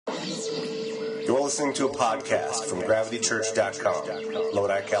You're listening to a podcast from gravitychurch.com,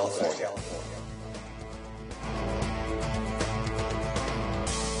 Lodi, California.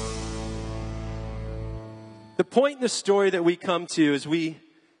 The point in the story that we come to as we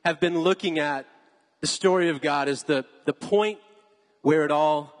have been looking at the story of God is the point where it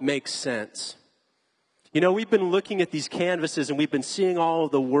all makes sense. You know, we've been looking at these canvases and we've been seeing all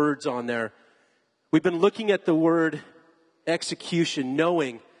of the words on there. We've been looking at the word execution,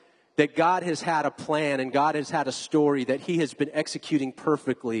 knowing that God has had a plan and God has had a story that he has been executing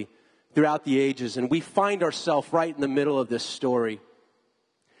perfectly throughout the ages. And we find ourselves right in the middle of this story.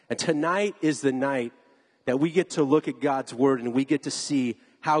 And tonight is the night that we get to look at God's word and we get to see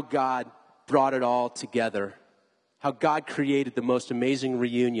how God brought it all together. How God created the most amazing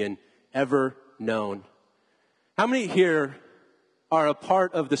reunion ever known. How many here are a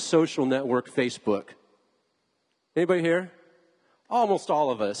part of the social network Facebook? Anybody here? Almost all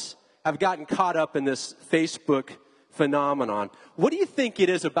of us have gotten caught up in this Facebook phenomenon. What do you think it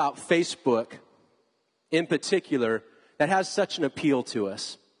is about Facebook in particular that has such an appeal to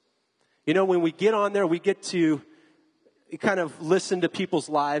us? You know, when we get on there, we get to kind of listen to people's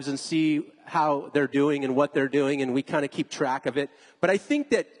lives and see how they're doing and what they're doing, and we kind of keep track of it. But I think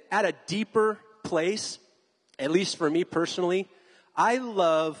that at a deeper place, at least for me personally, I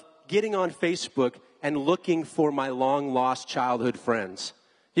love getting on Facebook and looking for my long-lost childhood friends.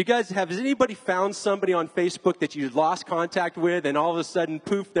 Has anybody found somebody on Facebook that you lost contact with, and all of a sudden,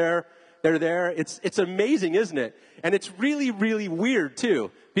 poof, they're there? It's amazing, isn't it? And it's really, really weird, too.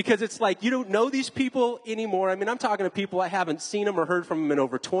 Because it's like you don't know these people anymore. I mean, I'm talking to people I haven't seen them or heard from them in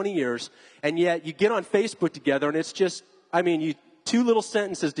over 20 years. And yet you get on Facebook together and it's just, you two little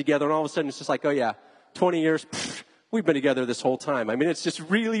sentences together and all of a sudden it's just like, oh yeah, 20 years, we've been together this whole time. I mean, it's just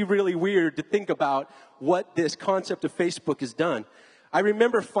really, really weird to think about what this concept of Facebook has done. I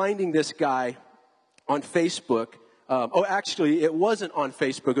remember finding this guy on Facebook. Actually, it wasn't on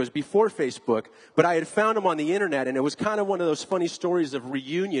Facebook. It was before Facebook. But I had found him on the internet, and it was kind of one of those funny stories of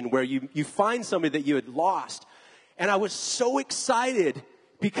reunion where you find somebody that you had lost. And I was so excited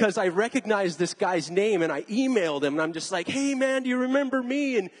because I recognized this guy's name, and I emailed him, and I'm just like, hey, man, do you remember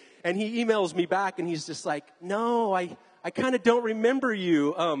me? And he emails me back, and he's just like, no, I kind of don't remember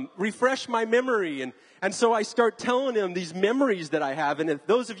you. Refresh my memory. And so I start telling him these memories that I have. And if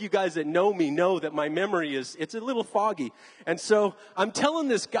those of you guys that know me know that my memory it's a little foggy. And so I'm telling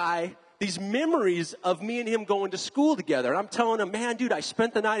this guy these memories of me and him going to school together. And I'm telling him, man, dude, I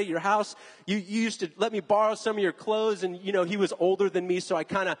spent the night at your house. You used to let me borrow some of your clothes. And, you know, he was older than me. So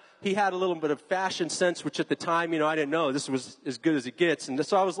he had a little bit of fashion sense, which at the time, I didn't know. This was as good as it gets. And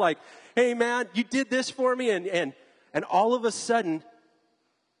so I was like, hey, man, you did this for me. And all of a sudden,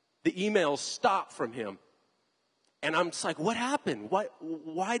 the emails stopped from him. And I'm just like, what happened?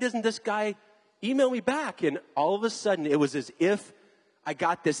 Why doesn't this guy email me back? And all of a sudden, it was as if I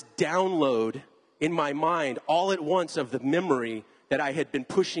got this download in my mind all at once of the memory that I had been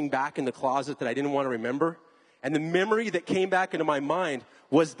pushing back in the closet that I didn't want to remember. And the memory that came back into my mind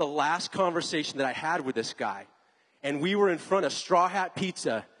was the last conversation that I had with this guy. And we were in front of Straw Hat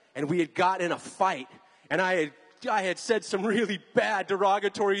Pizza, and we had gotten in a fight. And I had said some really bad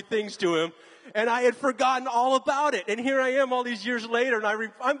derogatory things to him, and I had forgotten all about it. And here I am all these years later, and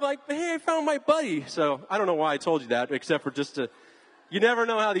I'm like, hey, I found my buddy. So I don't know why I told you that, except for you never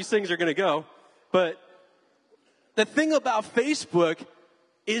know how these things are going to go. But the thing about Facebook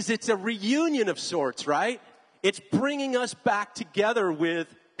is it's a reunion of sorts, right? It's bringing us back together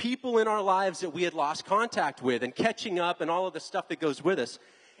with people in our lives that we had lost contact with and catching up and all of the stuff that goes with us.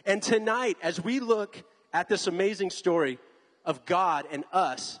 And tonight, as we look at this amazing story of God and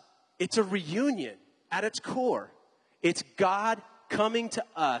us, it's a reunion at its core. It's God coming to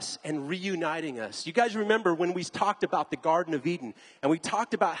us and reuniting us. You guys remember when we talked about the Garden of Eden, and we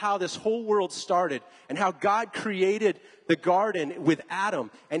talked about how this whole world started and how God created the garden with Adam,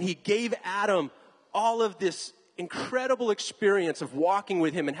 and he gave Adam all of this incredible experience of walking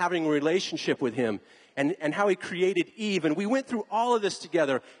with him and having a relationship with him. And how he created Eve. And we went through all of this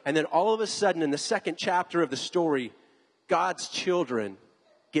together. And then all of a sudden, in the second chapter of the story, God's children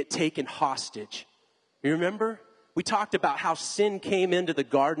get taken hostage. You remember? We talked about how sin came into the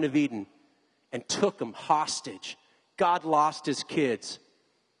Garden of Eden and took them hostage. God lost his kids.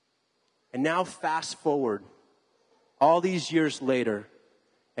 And now fast forward, all these years later,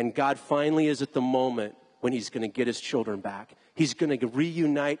 and God finally is at the moment when he's going to get his children back. He's going to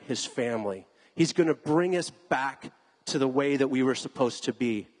reunite his family. He's going to bring us back to the way that we were supposed to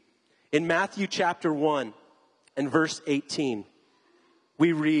be. In Matthew chapter 1 and verse 18,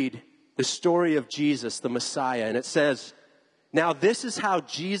 we read the story of Jesus, the Messiah. And it says, now this is how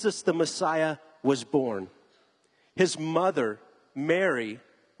Jesus, the Messiah, was born. His mother, Mary,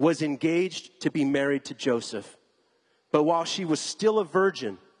 was engaged to be married to Joseph. But while she was still a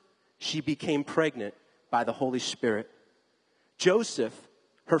virgin, she became pregnant by the Holy Spirit. Joseph,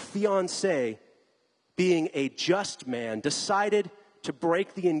 her fiancé, being a just man, decided to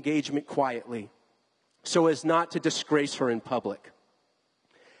break the engagement quietly so as not to disgrace her in public.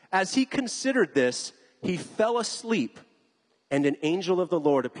 As he considered this, he fell asleep, and an angel of the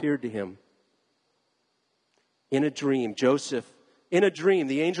Lord appeared to him. In a dream,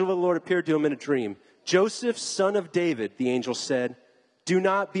 the angel of the Lord appeared to him in a dream. Joseph, son of David, the angel said, do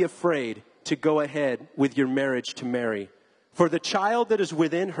not be afraid to go ahead with your marriage to Mary. For the child that is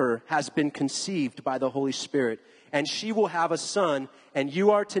within her has been conceived by the Holy Spirit, and she will have a son, and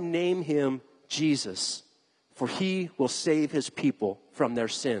you are to name him Jesus, for he will save his people from their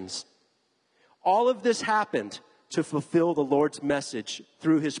sins. All of this happened to fulfill the Lord's message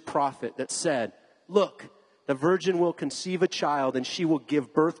through his prophet that said, look, the virgin will conceive a child, and she will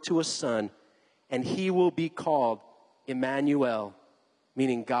give birth to a son, and he will be called Emmanuel,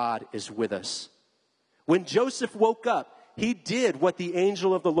 meaning God is with us. When Joseph woke up, he did what the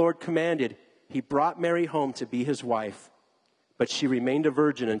angel of the Lord commanded. He brought Mary home to be his wife, but she remained a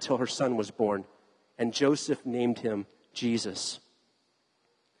virgin until her son was born, and Joseph named him Jesus.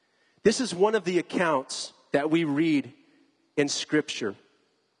 This is one of the accounts that we read in Scripture.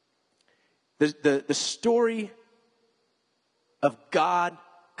 The story of God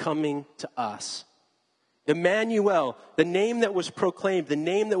coming to us. Emmanuel, the name that was proclaimed, the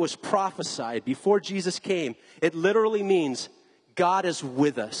name that was prophesied before Jesus came, it literally means God is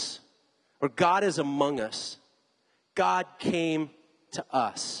with us, or God is among us. God came to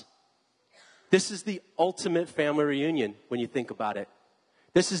us. This is the ultimate family reunion when you think about it.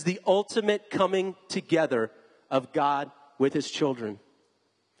 This is the ultimate coming together of God with his children.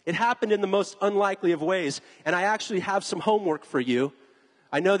 It happened in the most unlikely of ways, and I actually have some homework for you.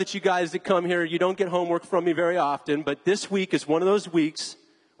 I know that you guys that come here, you don't get homework from me very often, but this week is one of those weeks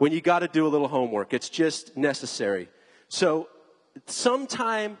when you got to do a little homework. It's just necessary. So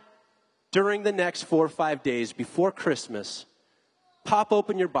sometime during the next 4 or 5 days before Christmas, pop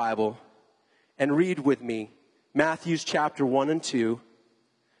open your Bible and read with me Matthew chapter 1 and 2,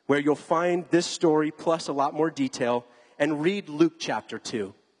 where you'll find this story plus a lot more detail, and read Luke chapter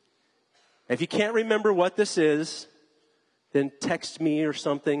 2. If you can't remember what this is, then text me or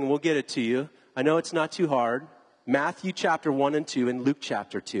something and we'll get it to you. I know it's not too hard. Matthew chapter 1 and 2 and Luke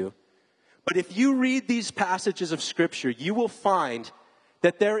chapter 2. But if you read these passages of Scripture, you will find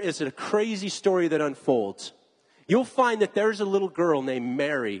that there is a crazy story that unfolds. You'll find that there's a little girl named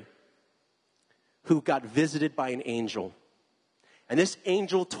Mary who got visited by an angel. And this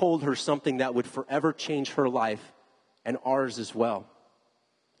angel told her something that would forever change her life and ours as well.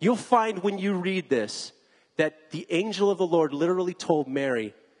 You'll find when you read this that the angel of the Lord literally told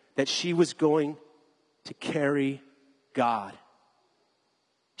Mary that she was going to carry God.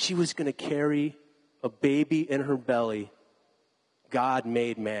 She was going to carry a baby in her belly, God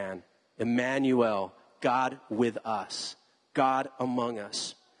made man, Emmanuel, God with us, God among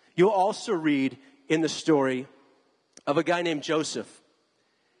us. You'll also read in the story of a guy named Joseph.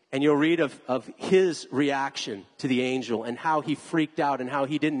 And you'll read of his reaction to the angel and how he freaked out and how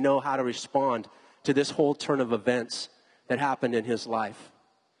he didn't know how to respond to this whole turn of events that happened in his life.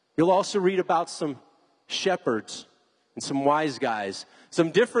 You'll also read about some shepherds and some wise guys,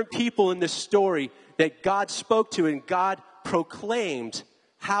 some different people in this story that God spoke to and God proclaimed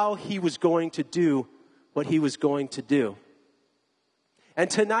how he was going to do what he was going to do. And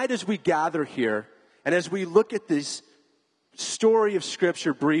tonight as we gather here and as we look at this story of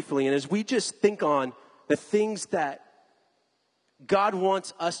Scripture briefly, and as we just think on the things that God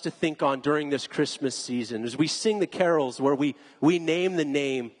wants us to think on during this Christmas season, as we sing the carols where we name the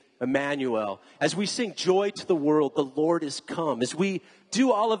name Emmanuel, as we sing Joy to the World, the Lord is come, as we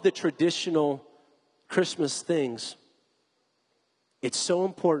do all of the traditional Christmas things, it's so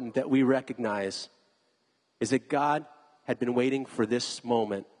important that we recognize is that God had been waiting for this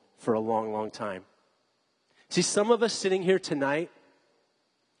moment for a long, long time. See, some of us sitting here tonight,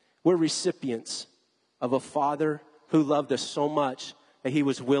 we're recipients of a Father who loved us so much that he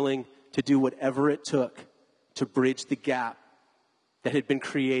was willing to do whatever it took to bridge the gap that had been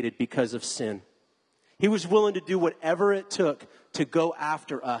created because of sin. He was willing to do whatever it took to go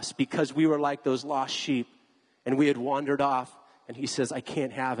after us because we were like those lost sheep and we had wandered off. And he says, I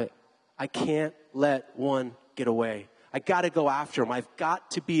can't have it. I can't let one get away. I got to go after him. I've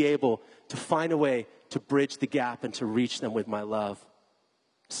got to be able to find a way to bridge the gap and to reach them with my love.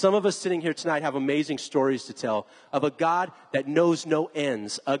 Some of us sitting here tonight have amazing stories to tell of a God that knows no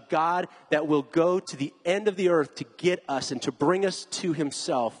ends, a God that will go to the end of the earth to get us and to bring us to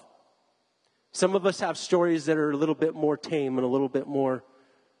himself. Some of us have stories that are a little bit more tame and a little bit more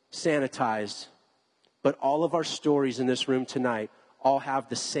sanitized. But all of our stories in this room tonight all have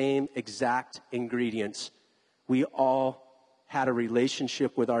the same exact ingredients. We all had a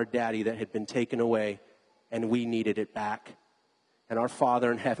relationship with our daddy that had been taken away, and we needed it back. And our Father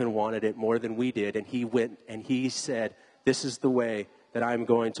in heaven wanted it more than we did, and he went and he said, this is the way that I'm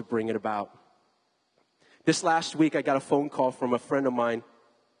going to bring it about. This last week, I got a phone call from a friend of mine,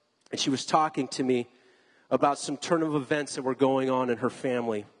 and she was talking to me about some turn of events that were going on in her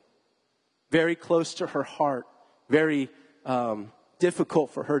family. Very close to her heart, very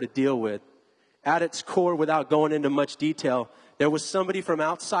difficult for her to deal with. At its core, without going into much detail, there was somebody from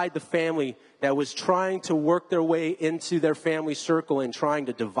outside the family that was trying to work their way into their family circle and trying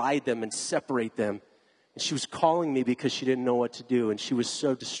to divide them and separate them. And she was calling me because she didn't know what to do, and she was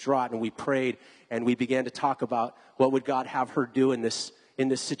so distraught, and we prayed, and we began to talk about what would God have her do in this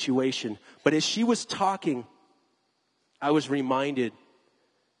situation. But as she was talking, I was reminded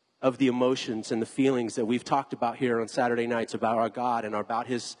of the emotions and the feelings that we've talked about here on Saturday nights about our God and about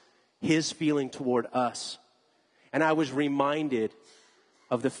his feeling toward us. And I was reminded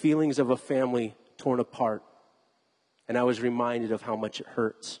of the feelings of a family torn apart. And I was reminded of how much it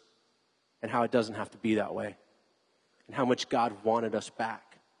hurts and how it doesn't have to be that way and how much God wanted us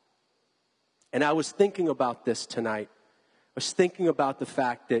back. And I was thinking about this tonight. I was thinking about the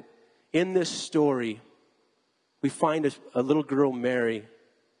fact that in this story, we find a little girl, Mary,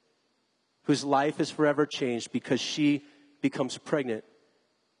 whose life is forever changed because she becomes pregnant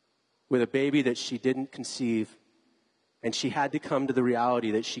with a baby that she didn't conceive. And she had to come to the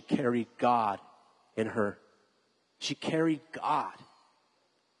reality that she carried God in her. She carried God.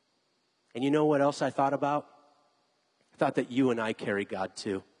 And you know what else I thought about? I thought that you and I carry God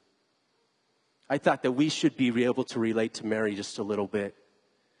too. I thought that we should be able to relate to Mary just a little bit.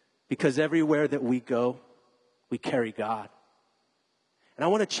 Because everywhere that we go, we carry God. And I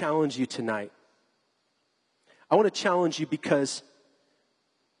want to challenge you tonight. I want to challenge you because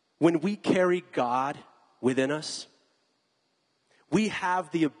when we carry God within us, we have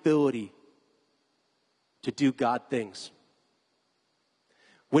the ability to do God things.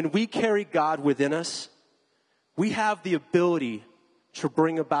 When we carry God within us, we have the ability to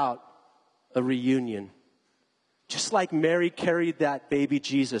bring about a reunion. Just like Mary carried that baby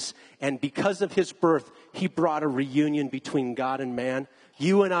Jesus, and because of his birth, he brought a reunion between God and man.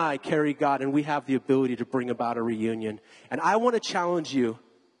 You and I carry God, and we have the ability to bring about a reunion. And I want to challenge you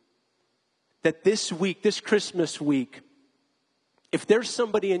that this week, this Christmas week, if there's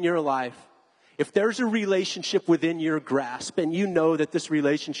somebody in your life, if there's a relationship within your grasp and you know that this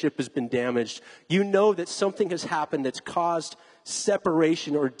relationship has been damaged, you know that something has happened that's caused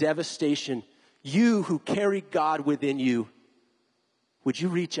separation or devastation, you who carry God within you, would you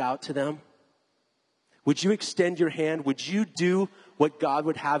reach out to them? Would you extend your hand? Would you do what God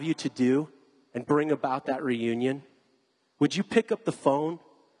would have you to do and bring about that reunion? Would you pick up the phone?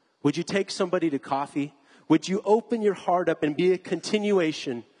 Would you take somebody to coffee? Would you open your heart up and be a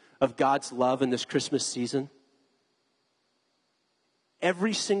continuation of God's love in this Christmas season?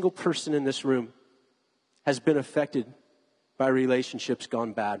 Every single person in this room has been affected by relationships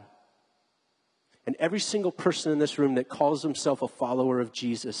gone bad. And every single person in this room that calls himself a follower of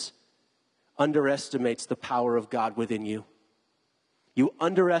Jesus underestimates the power of God within you. You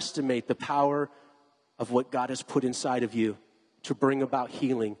underestimate the power of what God has put inside of you to bring about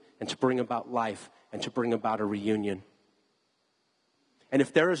healing and to bring about life and to bring about a reunion. And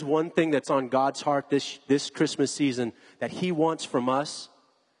if there is one thing that's on God's heart this Christmas season that he wants from us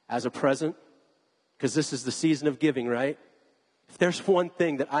as a present, because this is the season of giving, right? If there's one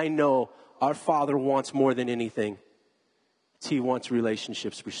thing that I know our Father wants more than anything, it's he wants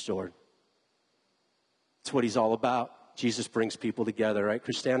relationships restored. It's what he's all about. Jesus brings people together, right,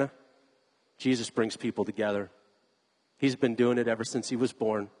 Christiana? Jesus brings people together. He's been doing it ever since he was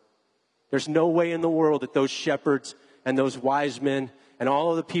born. There's no way in the world that those shepherds and those wise men and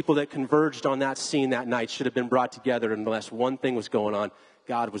all of the people that converged on that scene that night should have been brought together unless one thing was going on.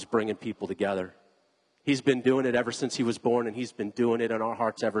 God was bringing people together. He's been doing it ever since he was born, and he's been doing it in our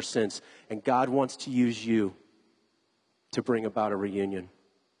hearts ever since. And God wants to use you to bring about a reunion.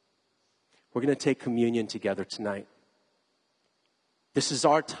 We're going to take communion together tonight. This is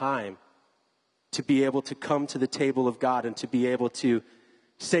our time to be able to come to the table of God and to be able to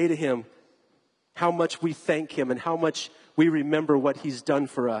say to him how much we thank him and how much we remember what he's done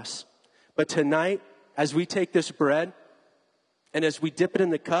for us. But tonight, as we take this bread, And as we dip it in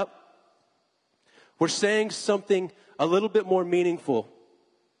the cup, we're saying something a little bit more meaningful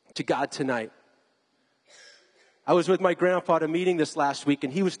to God tonight. I was with my grandpa at a meeting this last week,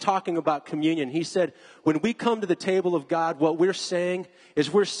 and he was talking about communion. He said, when we come to the table of God, what we're saying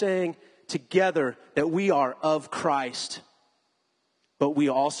is we're saying together that we are of Christ, but we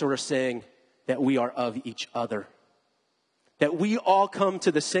also are saying that we are of each other. That we all come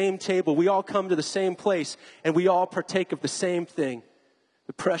to the same table, we all come to the same place, and we all partake of the same thing.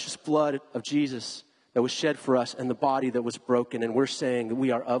 The precious blood of Jesus that was shed for us and the body that was broken. And we're saying that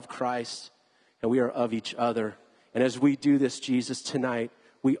we are of Christ and we are of each other. And as we do this, Jesus, tonight,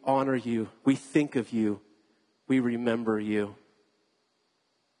 we honor you, we think of you, we remember you.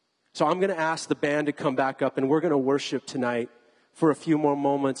 So I'm going to ask the band to come back up, and we're going to worship tonight for a few more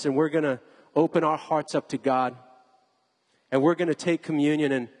moments, and we're going to open our hearts up to God, and we're going to take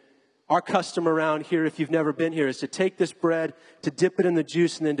communion. And our custom around here, if you've never been here, is to take this bread, to dip it in the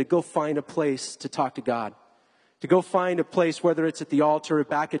juice, and then to go find a place to talk to God. To go find a place, whether it's at the altar or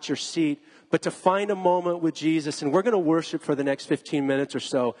back at your seat, but to find a moment with Jesus. And we're going to worship for the next 15 minutes or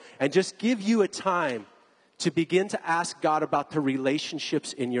so and just give you a time to begin to ask God about the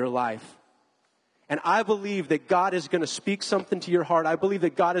relationships in your life. And I believe that God is going to speak something to your heart. I believe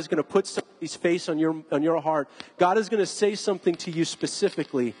that God is going to put somebody's face on your heart. God is going to say something to you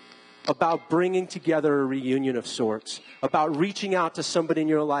specifically about bringing together a reunion of sorts, about reaching out to somebody in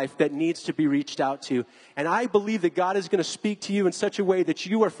your life that needs to be reached out to. And I believe that God is going to speak to you in such a way that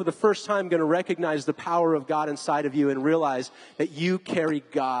you are for the first time going to recognize the power of God inside of you and realize that you carry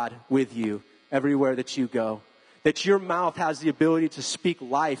God with you everywhere that you go. That your mouth has the ability to speak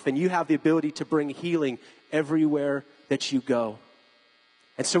life, and you have the ability to bring healing everywhere that you go.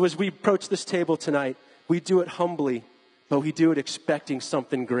 And so as we approach this table tonight, we do it humbly, but we do it expecting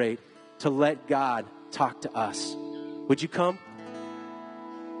something great, to let God talk to us. Would you come?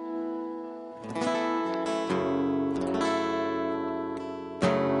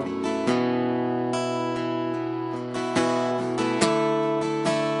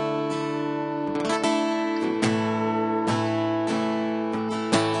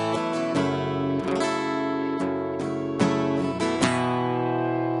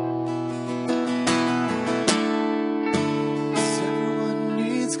 Everyone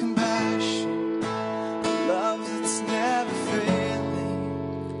needs compassion, a love that's never fading.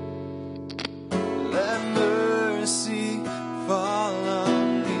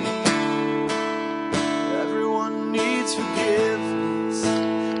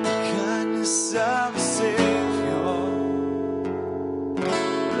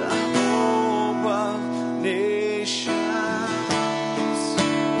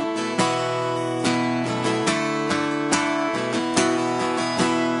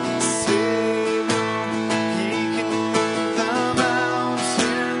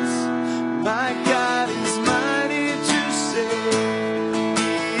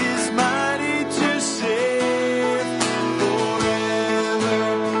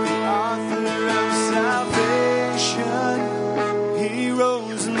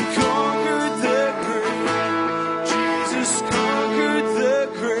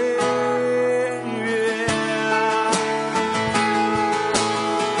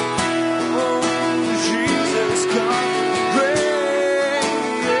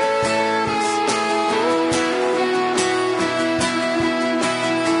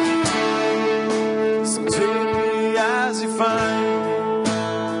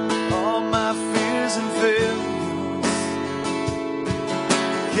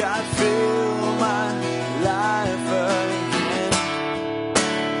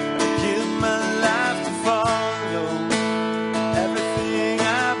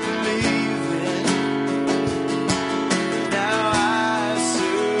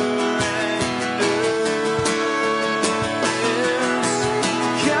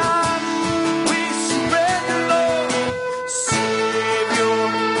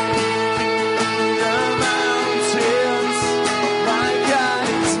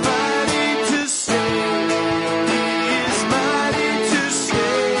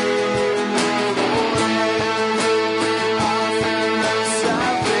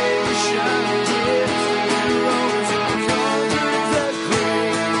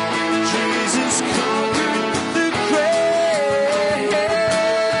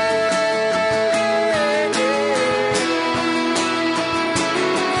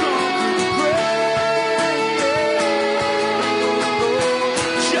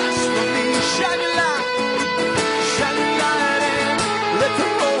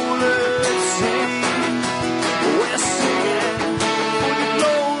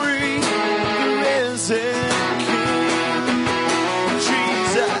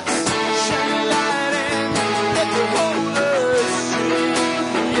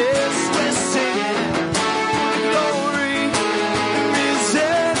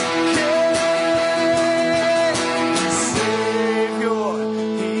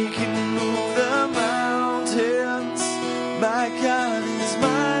 He's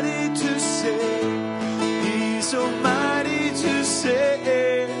mighty to save. He's so mighty to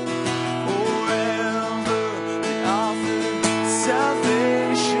save. Forever the author of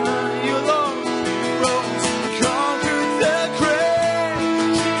salvation. You Lord, you rose and conquered the grave.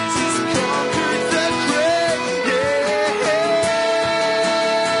 Jesus conquered the grave. Yes.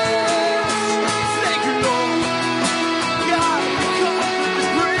 Thank you, Lord. God, you conquered the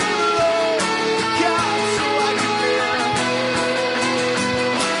grave, Lord. God, so I can live.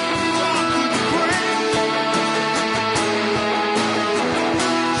 Conquered the grave.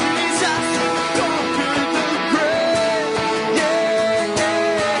 Jesus, you conquered the grave. Yeah,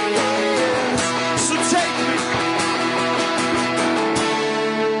 yes.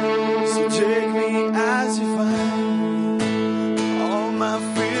 So take me as you find all my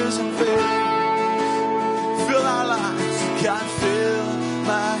fears and failures. Fill our lives, God, fill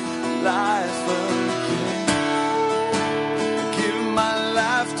my life again. Give my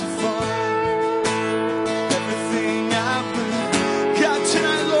life to find everything I bring. God,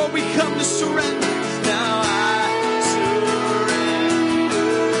 tonight, Lord, we come to surrender. Now I surrender.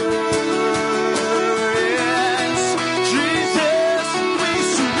 Yes, Jesus, we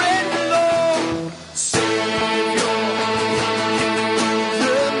surrender, Lord. Savior,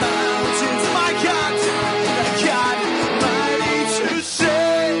 the mountains, my God, mighty to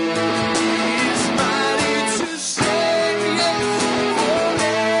save. He's mighty to save. Yes,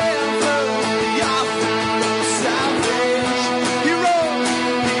 forever the author of salvation. He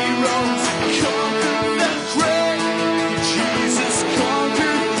rose and conquered the grave. Jesus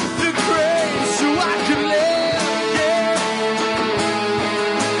conquered the grave, so I could live. Yeah.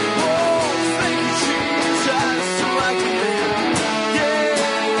 Oh, thank you, Jesus, so I can live. Yeah.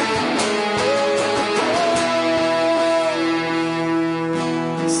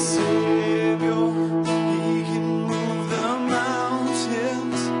 Savior, He can move the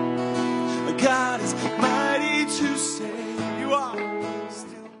mountains. God is mighty to save. You are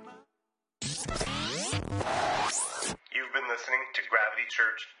still mighty. You've been listening to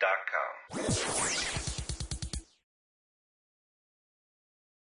gravitychurch.com.